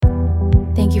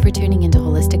Thank you for tuning into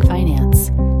Holistic Finance,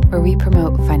 where we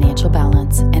promote financial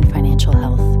balance and financial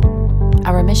health.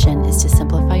 Our mission is to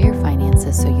simplify your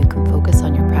finances so you can focus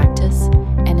on your practice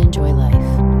and enjoy life.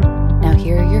 Now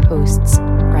here are your hosts,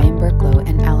 Ryan Burklow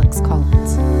and Alex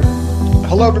Collins.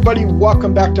 Hello, everybody.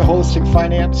 Welcome back to Holistic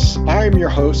Finance. I am your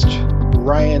host,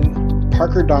 Ryan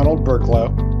Parker Donald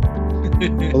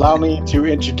Burklow. Allow me to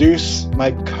introduce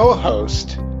my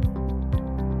co-host,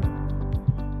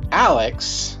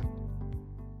 Alex,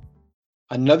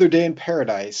 Another Day in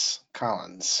Paradise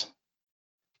Collins.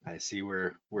 I see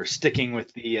we're sticking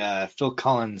with the Phil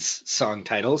Collins song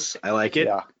titles. I like it.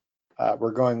 Yeah,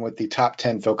 we're going with the top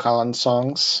 10 Phil Collins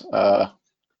songs.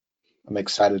 I'm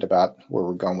excited about where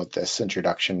we're going with this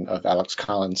introduction of Alex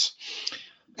Collins.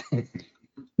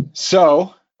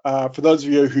 So, for those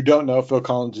of you who don't know, Phil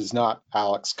Collins is not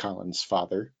Alex Collins'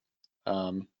 father.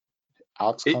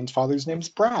 Alex Collins' father's name is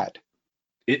Brad.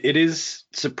 It is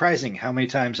surprising how many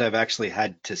times I've actually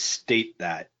had to state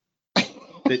that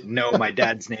no, my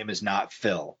dad's name is not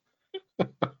Phil.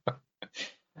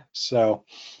 So,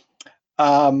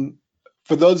 for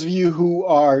those of you who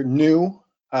are new,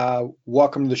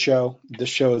 welcome to the show. This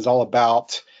show is all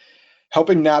about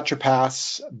helping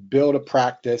naturopaths build a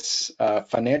practice,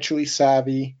 financially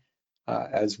savvy,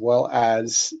 as well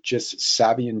as just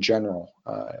savvy in general.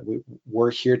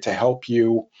 We're here to help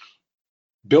you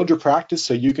build your practice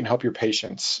so you can help your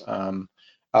patients.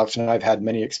 Alex and I have had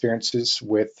many experiences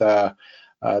with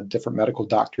different medical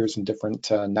doctors and different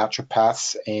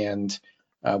naturopaths, and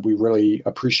we really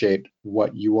appreciate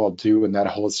what you all do and that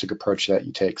holistic approach that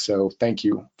you take. So thank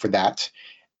you for that.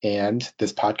 And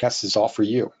this podcast is all for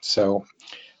you. So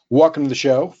welcome to the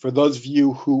show. For those of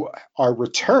you who are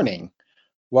returning,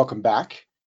 welcome back.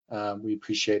 We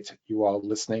appreciate you all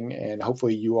listening, and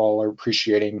hopefully you all are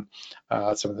appreciating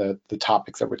some of the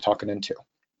topics that we're talking into.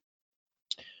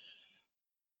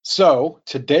 So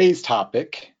today's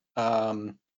topic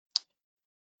is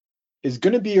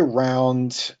going to be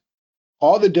around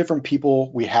all the different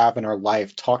people we have in our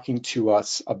life talking to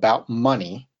us about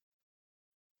money.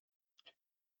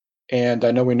 And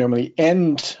I know we normally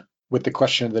end with the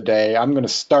question of the day. I'm going to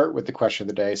start with the question of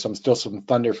the day, so I'm still some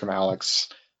thunder from Alex.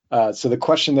 So the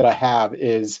question that I have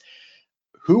is,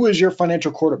 who is your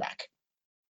financial quarterback?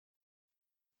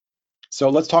 So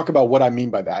let's talk about what I mean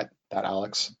by that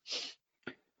Alex.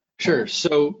 Sure.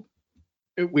 So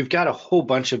we've got a whole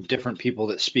bunch of different people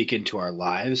that speak into our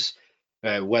lives,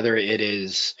 whether it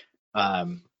is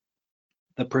the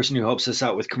person who helps us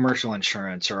out with commercial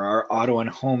insurance or our auto and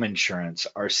home insurance,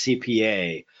 our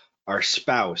CPA, our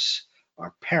spouse,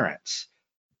 our parents,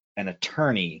 an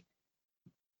attorney,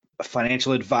 a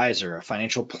financial advisor, a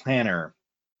financial planner,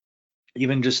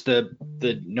 even just the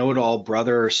know-it-all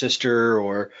brother or sister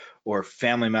or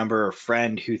family member or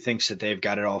friend who thinks that they've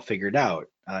got it all figured out.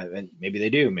 And maybe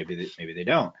they do, maybe they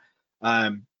don't.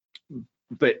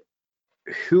 But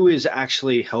who is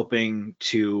actually helping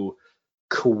to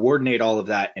coordinate all of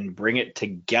that and bring it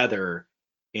together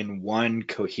in one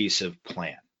cohesive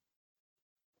plan?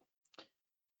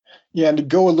 Yeah, and to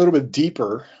go a little bit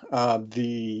deeper,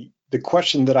 the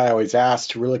question that I always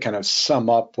ask to really kind of sum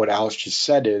up what Alex just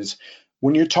said is,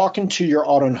 when you're talking to your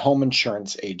auto and home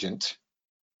insurance agent,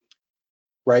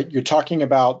 right, you're talking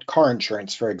about car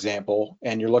insurance, for example,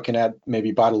 and you're looking at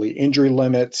maybe bodily injury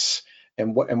limits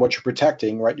and what you're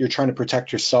protecting, right? You're trying to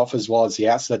protect yourself as well as the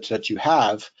assets that you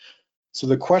have. So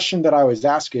the question that I always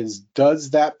ask is,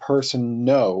 does that person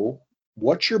know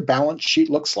what your balance sheet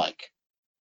looks like?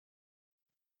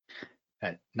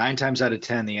 9 times out of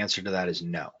 10, the answer to that is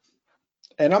no.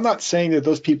 And I'm not saying that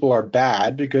those people are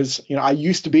bad, because I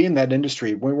used to be in that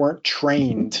industry. We weren't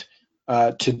trained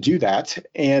to do that,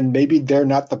 and maybe they're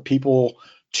not the people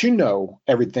to know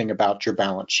everything about your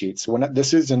balance sheet. So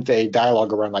this isn't a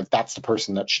dialogue around like that's the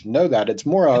person that should know that. It's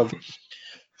more of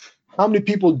how many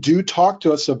people do talk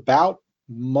to us about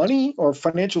money or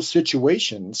financial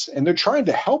situations, and they're trying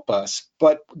to help us,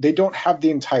 but they don't have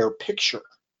the entire picture.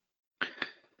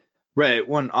 Right.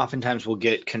 Oftentimes we'll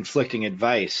get conflicting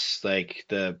advice, like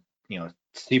the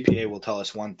CPA will tell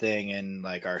us one thing and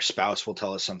like our spouse will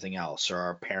tell us something else, or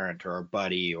our parent or our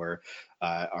buddy or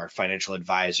our financial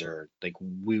advisor. Like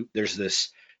there's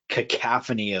this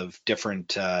cacophony of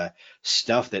different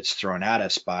stuff that's thrown at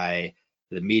us by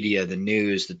the media, the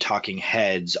news, the talking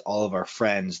heads, all of our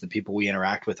friends, the people we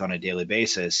interact with on a daily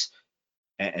basis.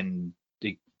 And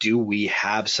do we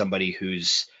have somebody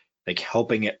who's like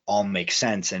helping it all make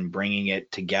sense and bringing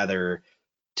it together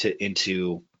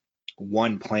into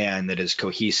one plan that is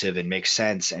cohesive and makes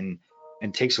sense and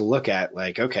takes a look at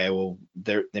like, okay, well,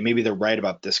 maybe they're right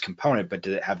about this component, but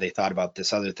have they thought about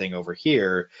this other thing over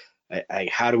here?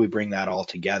 how do we bring that all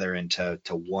together into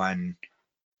one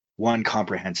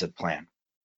comprehensive plan?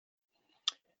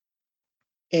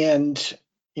 And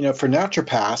for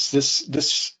naturopaths,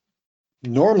 this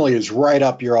normally is right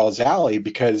up your all's alley,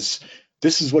 because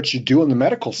this is what you do on the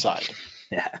medical side.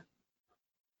 Yeah.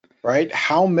 Right?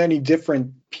 How many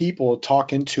different people talk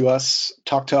to us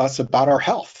about our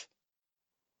health,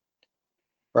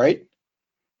 right?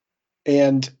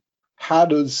 And how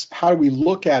do we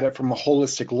look at it from a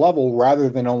holistic level rather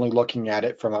than only looking at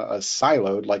it from a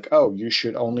siloed, like, oh, you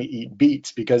should only eat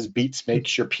beets because beets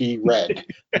makes your pee red.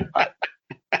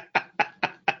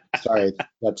 Sorry,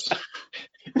 that's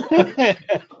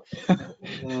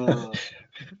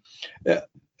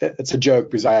it's a joke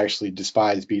because I actually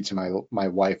despise beets and my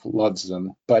wife loves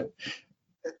them. But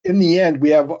in the end, we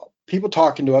have people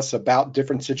talking to us about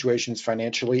different situations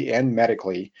financially and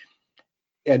medically,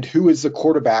 and who is the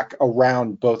quarterback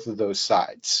around both of those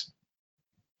sides.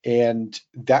 And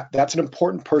that's an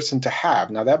important person to have.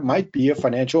 Now, that might be a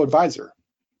financial advisor,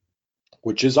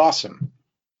 which is awesome.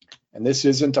 And this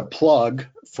isn't a plug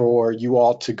for you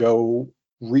all to go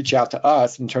reach out to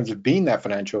us in terms of being that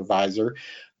financial advisor.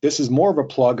 This is more of a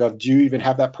plug of, do you even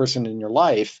have that person in your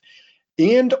life?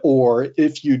 And or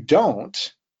if you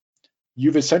don't,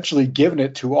 you've essentially given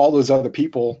it to all those other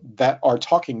people that are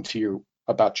talking to you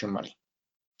about your money.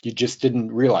 You just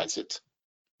didn't realize it.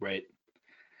 Right.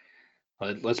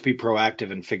 Well, let's be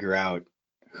proactive and figure out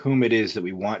whom it is that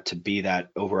we want to be that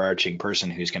overarching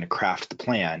person who's going to craft the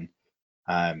plan.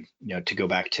 To go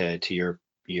back to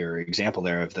your example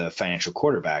there of the financial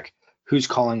quarterback, who's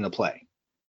calling the play?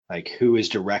 Like, who is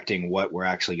directing what we're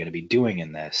actually going to be doing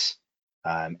in this,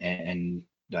 and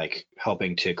like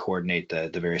helping to coordinate the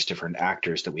various different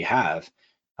actors that we have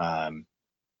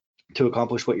to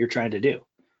accomplish what you're trying to do.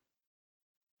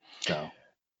 So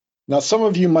now some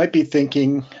of you might be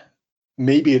thinking,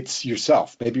 maybe it's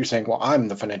yourself. Maybe you're saying, well, I'm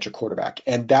the financial quarterback.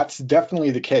 And that's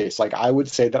definitely the case. Like, I would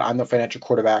say that I'm the financial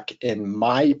quarterback in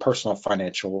my personal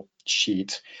financial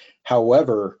sheet.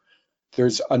 However,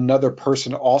 there's another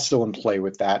person also in play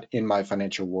with that in my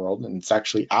financial world, and it's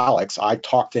actually Alex. I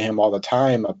talk to him all the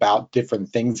time about different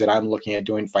things that I'm looking at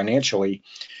doing financially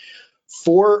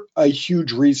for a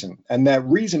huge reason. And that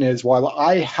reason is, while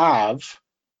I have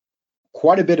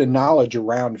quite a bit of knowledge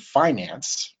around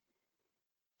finance,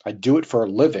 I do it for a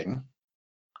living.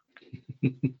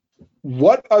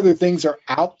 What other things are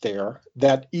out there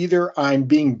that either I'm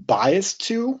being biased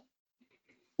to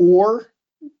or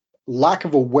lack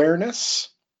of awareness,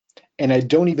 and I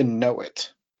don't even know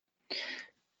it?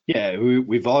 Yeah,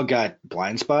 we've all got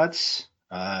blind spots,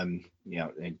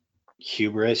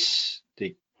 hubris.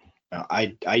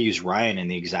 I use Ryan in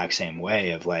the exact same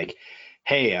way of like,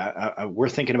 hey, we're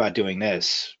thinking about doing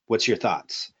this. What's your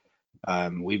thoughts?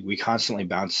 We constantly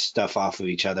bounce stuff off of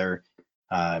each other.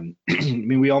 I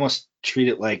mean, we almost treat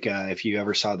it like if you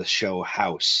ever saw the show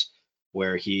House,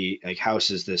 where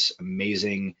House is this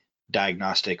amazing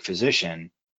diagnostic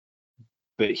physician,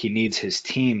 but he needs his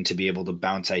team to be able to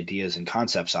bounce ideas and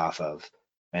concepts off of,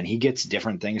 and he gets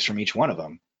different things from each one of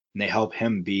them, and they help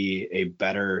him be a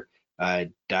better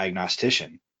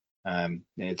diagnostician.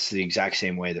 It's the exact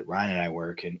same way that Ryan and I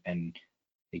work, and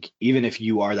like, even if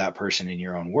you are that person in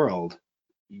your own world,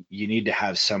 you need to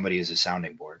have somebody as a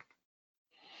sounding board.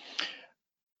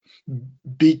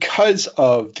 Because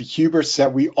of the hubris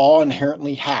that we all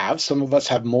inherently have, some of us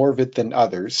have more of it than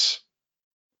others,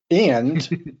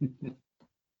 and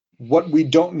what we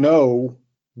don't know,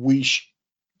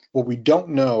 what we don't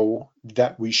know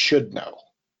that we should know.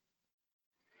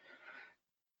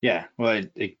 Yeah, well,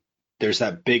 there's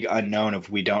that big unknown of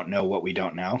we don't know what we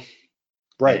don't know,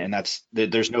 right? And that's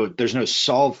there's no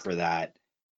solve for that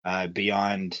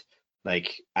beyond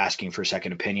like asking for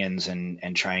second opinions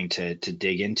and trying to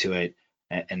dig into it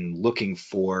and looking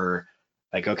for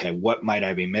like, okay, what might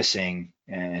I be missing,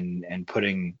 and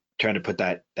trying to put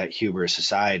that hubris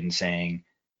aside and saying,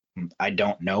 I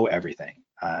don't know everything.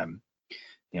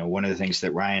 One of the things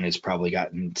that Ryan has probably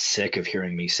gotten sick of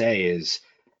hearing me say is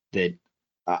that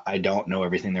I don't know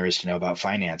everything there is to know about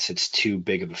finance. It's too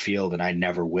big of a field, and I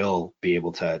never will be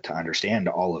able to understand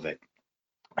all of it.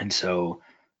 And so,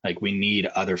 like, we need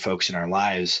other folks in our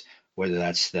lives, whether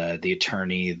that's the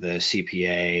attorney, the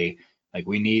CPA. Like,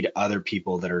 we need other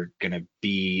people that are going to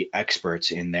be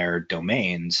experts in their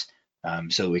domains,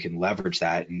 so that we can leverage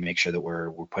that and make sure that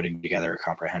we're putting together a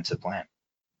comprehensive plan.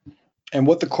 And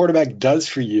what the quarterback does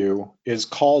for you is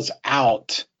calls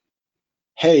out,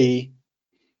 hey,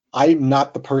 I'm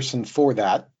not the person for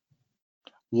that.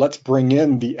 Let's bring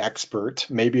in the expert.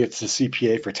 Maybe it's the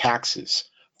CPA for taxes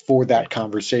for that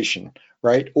conversation,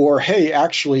 right? Or, hey,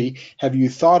 actually, have you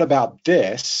thought about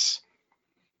this?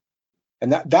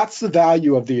 And that's the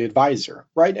value of the advisor,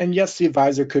 right? And yes, the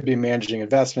advisor could be managing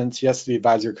investments. Yes, the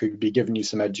advisor could be giving you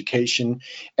some education,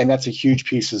 and that's a huge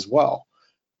piece as well.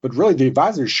 But really, the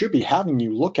advisor should be having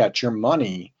you look at your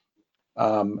money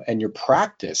and your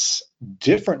practice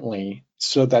differently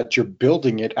so that you're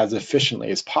building it as efficiently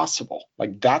as possible.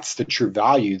 Like that's the true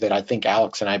value that I think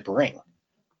Alex and I bring.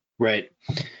 Right.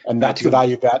 And that's the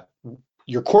value that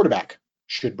your quarterback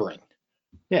should bring.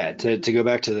 Yeah, to go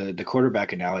back to the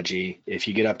quarterback analogy, if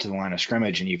you get up to the line of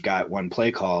scrimmage and you've got one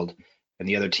play called and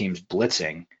the other team's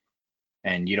blitzing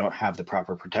and you don't have the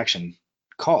proper protection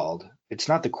called, it's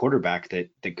not the quarterback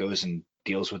that goes and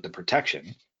deals with the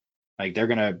protection. Like they're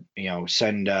gonna,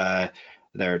 send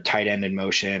their tight end in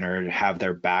motion or have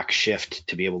their back shift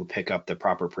to be able to pick up the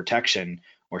proper protection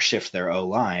or shift their O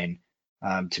line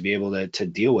to be able to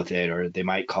deal with it. Or they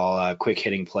might call a quick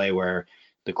hitting play where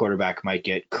the quarterback might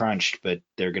get crunched, but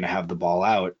they're going to have the ball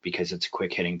out because it's a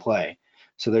quick hitting play.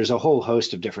 So there's a whole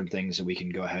host of different things that we can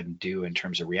go ahead and do in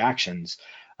terms of reactions,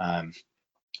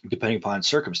 depending upon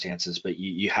circumstances. But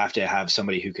you have to have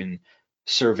somebody who can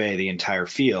survey the entire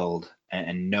field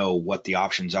and know what the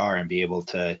options are and be able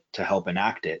to help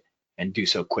enact it and do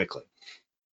so quickly.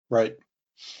 Right.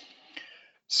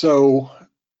 So,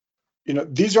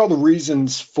 these are all the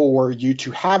reasons for you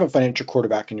to have a financial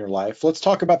quarterback in your life. Let's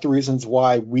talk about the reasons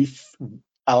why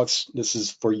Alex, this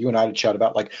is for you and I to chat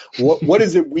about, like, what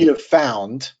is it we have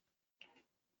found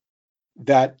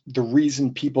that the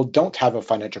reason people don't have a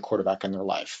financial quarterback in their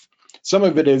life? Some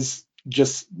of it is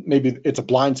just maybe it's a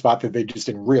blind spot that they just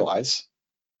didn't realize.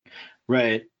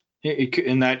 Right.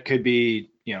 And that could be,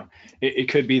 it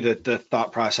could be that the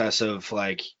thought process of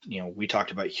like, we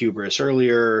talked about hubris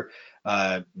earlier,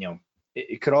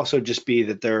 it could also just be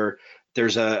that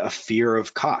there's a fear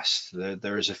of cost.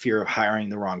 There's a fear of hiring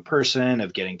the wrong person,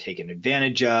 of getting taken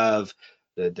advantage of.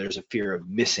 There's a fear of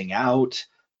missing out.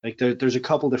 Like there's a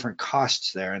couple different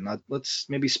costs there, and let's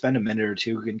maybe spend a minute or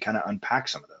two and kind of unpack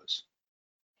some of those.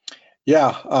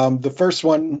 Yeah, the first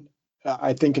one,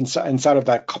 I think inside of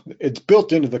that, it's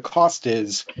built into the cost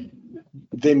is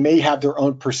they may have their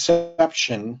own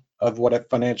perception of what a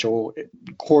financial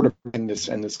quarterback in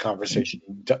this conversation,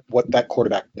 what that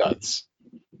quarterback does.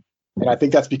 And I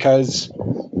think that's because,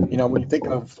 when you think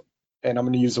of, and I'm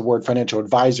going to use the word financial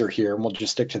advisor here, and we'll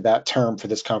just stick to that term for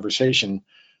this conversation.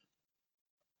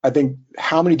 I think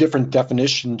how many different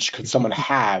definitions could someone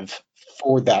have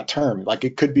for that term? Like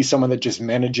it could be someone that just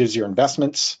manages your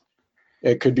investments.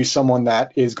 It could be someone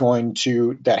that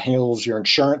that handles your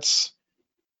insurance.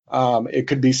 It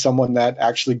could be someone that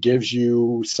actually gives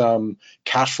you some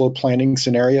cash flow planning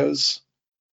scenarios,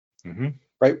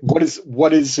 right? What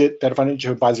is it that a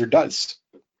financial advisor does?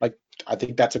 Like, I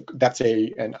think that's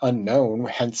an unknown,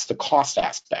 hence the cost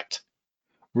aspect.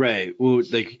 Right. Well,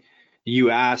 like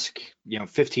you ask,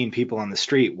 15 people on the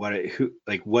street, what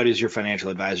does your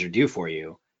financial advisor do for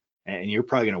you? And you're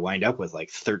probably going to wind up with like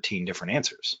 13 different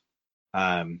answers.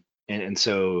 And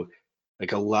so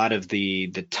like a lot of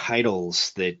the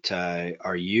titles that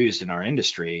are used in our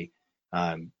industry,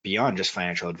 beyond just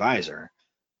financial advisor,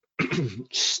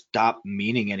 stop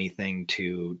meaning anything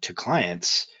to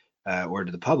clients or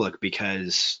to the public,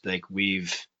 because like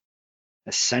we've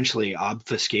essentially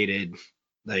obfuscated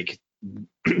like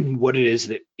what it is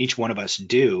that each one of us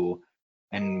do,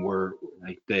 and we're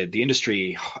like the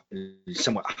industry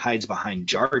somewhat hides behind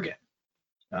jargon,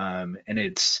 and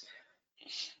it's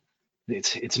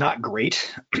not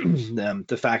great.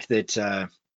 The fact that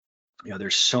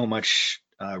there's so much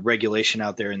regulation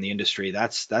out there in the industry,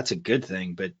 that's a good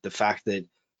thing. But the fact that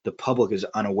the public is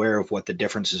unaware of what the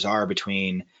differences are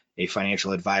between a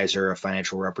financial advisor, a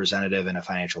financial representative, and a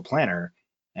financial planner,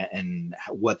 and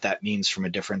what that means from a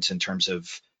difference in terms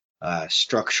of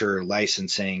structure,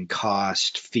 licensing,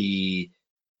 cost, fee,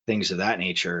 things of that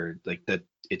nature, like that,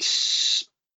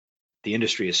 the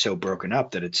industry is so broken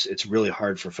up that it's really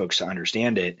hard for folks to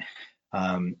understand it.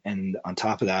 And on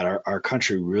top of that, our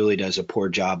country really does a poor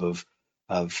job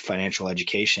of financial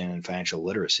education and financial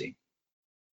literacy.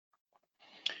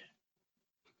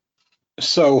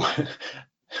 So,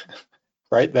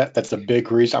 right, that's a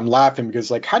big reason. I'm laughing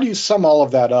because, like, how do you sum all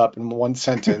of that up in one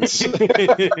sentence?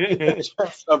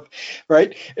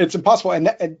 Right, it's impossible. And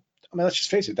I mean, let's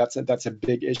just face it, that's a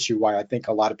big issue why I think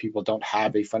a lot of people don't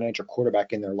have a financial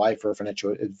quarterback in their life or a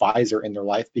financial advisor in their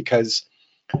life, because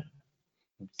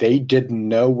they didn't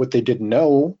know what they didn't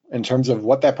know in terms of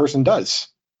what that person does.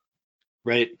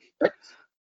 Right.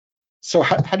 So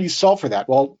how do you solve for that?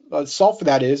 Well, solve for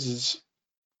that is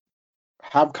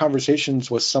have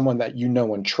conversations with someone that you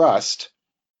know and trust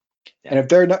And if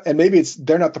they're not, and maybe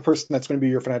they're not the person that's going to be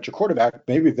your financial quarterback,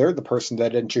 maybe they're the person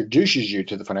that introduces you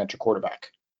to the financial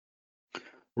quarterback.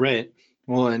 Right.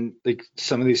 Well, and like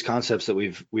some of these concepts that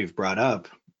we've brought up,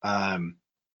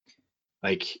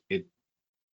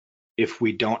 if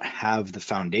we don't have the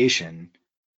foundation,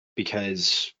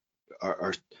 because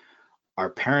our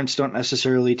parents don't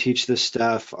necessarily teach this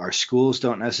stuff, our schools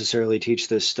don't necessarily teach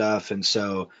this stuff, and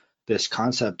so this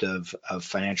concept of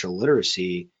financial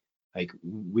literacy, like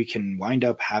we can wind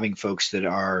up having folks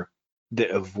that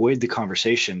avoid the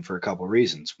conversation for a couple of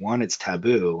reasons. One, it's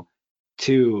taboo.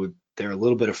 Two, they're a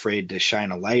little bit afraid to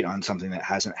shine a light on something that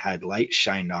hasn't had light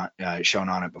shown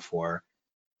on it before.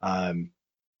 And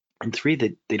three,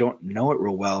 that they don't know it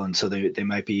real well, and so they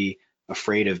might be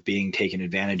afraid of being taken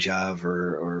advantage of,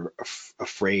 or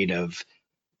afraid of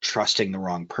trusting the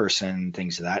wrong person,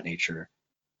 things of that nature.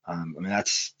 I mean,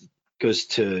 that's goes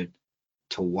to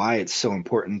why it's so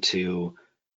important to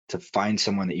find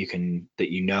someone that you can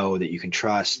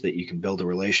trust, that you can build a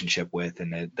relationship with,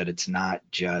 and that it's not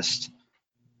just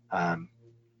a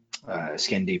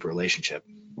skin deep relationship.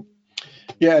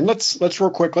 Yeah, and let's real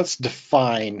quick, let's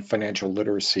define financial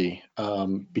literacy,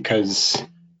 because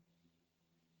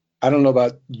I don't know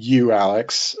about you,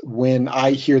 Alex. When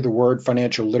I hear the word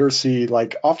financial literacy,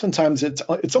 like oftentimes it's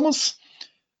almost,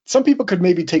 some people could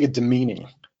maybe take it demeaning,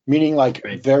 meaning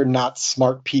like they're not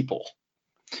smart people,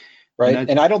 right?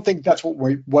 And I don't think that's what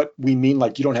we mean.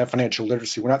 Like, you don't have financial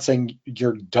literacy. We're not saying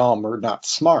you're dumb or not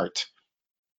smart.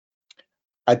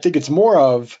 I think it's more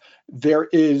of there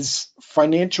is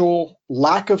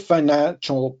lack of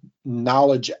financial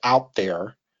knowledge out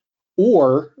there,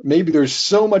 or maybe there's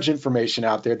so much information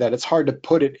out there that it's hard to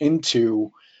put it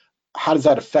into how does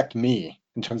that affect me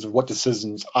in terms of what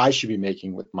decisions I should be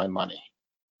making with my money.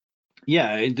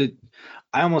 Yeah,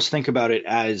 I almost think about it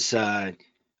as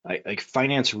like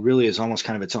finance really is almost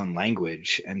kind of its own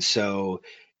language. And so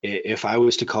if I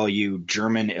was to call you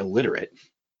German illiterate,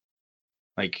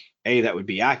 like A, that would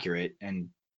be accurate, and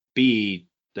B,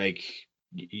 like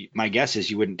my guess is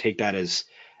you wouldn't take that as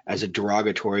a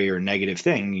derogatory or negative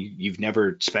thing. You've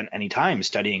never spent any time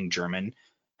studying German.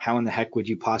 How in the heck would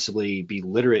you possibly be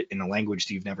literate in a language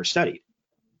that you've never studied?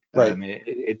 Right.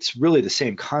 It's really the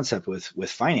same concept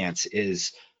with finance.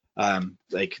 Is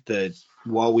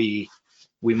while we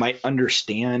might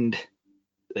understand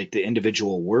like the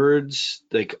individual words,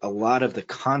 like a lot of the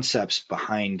concepts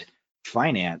behind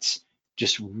finance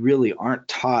just really aren't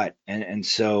taught, and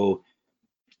so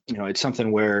it's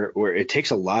something where it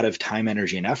takes a lot of time,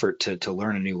 energy, and effort to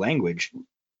learn a new language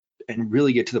and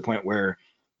really get to the point where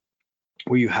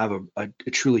you have a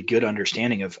truly good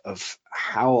understanding of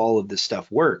how all of this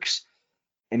stuff works.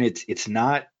 And it's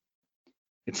not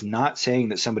saying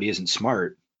that somebody isn't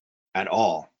smart at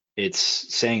all. It's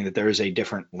saying that there is a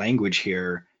different language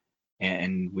here,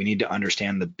 and we need to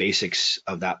understand the basics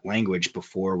of that language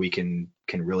before we can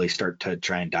really start to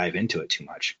try and dive into it too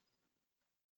much.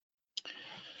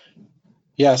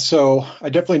 Yeah, so I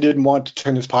definitely didn't want to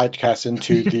turn this podcast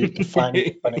into the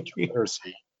defining financial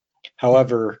literacy.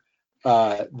 However,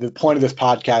 the point of this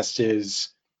podcast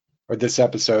this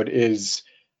episode is,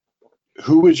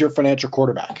 who is your financial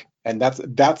quarterback? And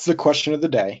that's the question of the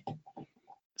day.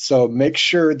 So make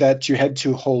sure that you head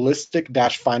to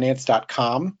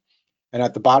holistic-finance.com. And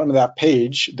at the bottom of that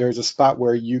page, there's a spot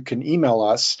where you can email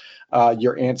us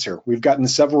your answer. We've gotten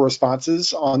several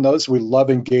responses on those. We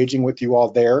love engaging with you all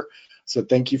there. So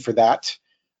thank you for that.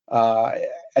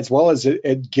 As well as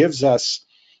it gives us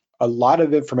a lot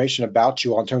of information about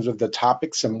you in terms of the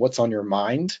topics and what's on your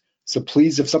mind. So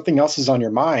please, if something else is on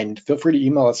your mind, feel free to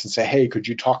email us and say, hey, could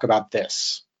you talk about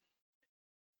this?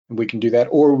 And we can do that.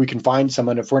 Or we can find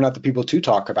someone, if we're not the people to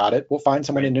talk about it, we'll find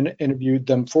someone and interview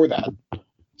them for that.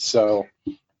 So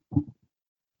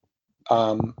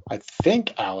I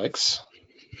think, Alex,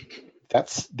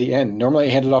 that's the end. Normally I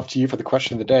hand it off to you for the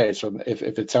question of the day. So if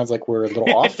it sounds like we're a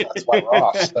little off, that's why we're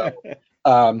off. So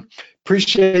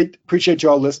appreciate you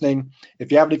all listening.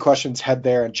 If you have any questions, head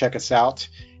there and check us out.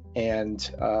 And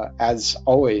as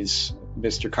always,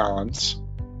 Mr. Collins,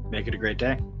 make it a great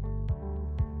day.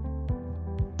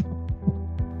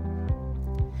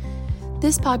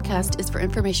 This podcast is for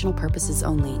informational purposes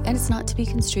only and is not to be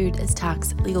construed as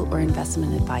tax, legal, or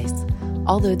investment advice.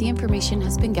 Although the information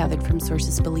has been gathered from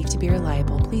sources believed to be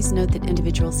reliable, please note that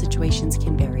individual situations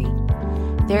can vary.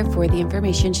 Therefore, the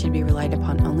information should be relied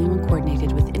upon only when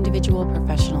coordinated with individual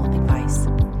professional advice.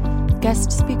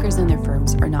 Guest speakers and their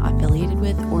firms are not affiliated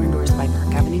with or endorsed by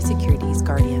Park Avenue Securities,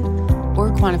 Guardian,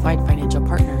 or Quantified Financial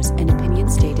Partners, and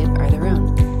opinions stated are their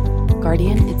own.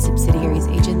 Guardian, its subsidiaries,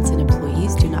 agents, and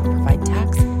employees do not provide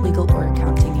tax, legal, or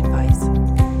accounting advice.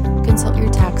 consult your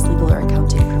tax, legal, or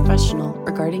accounting professional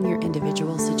regarding your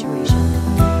individual situation.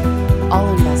 All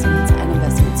investments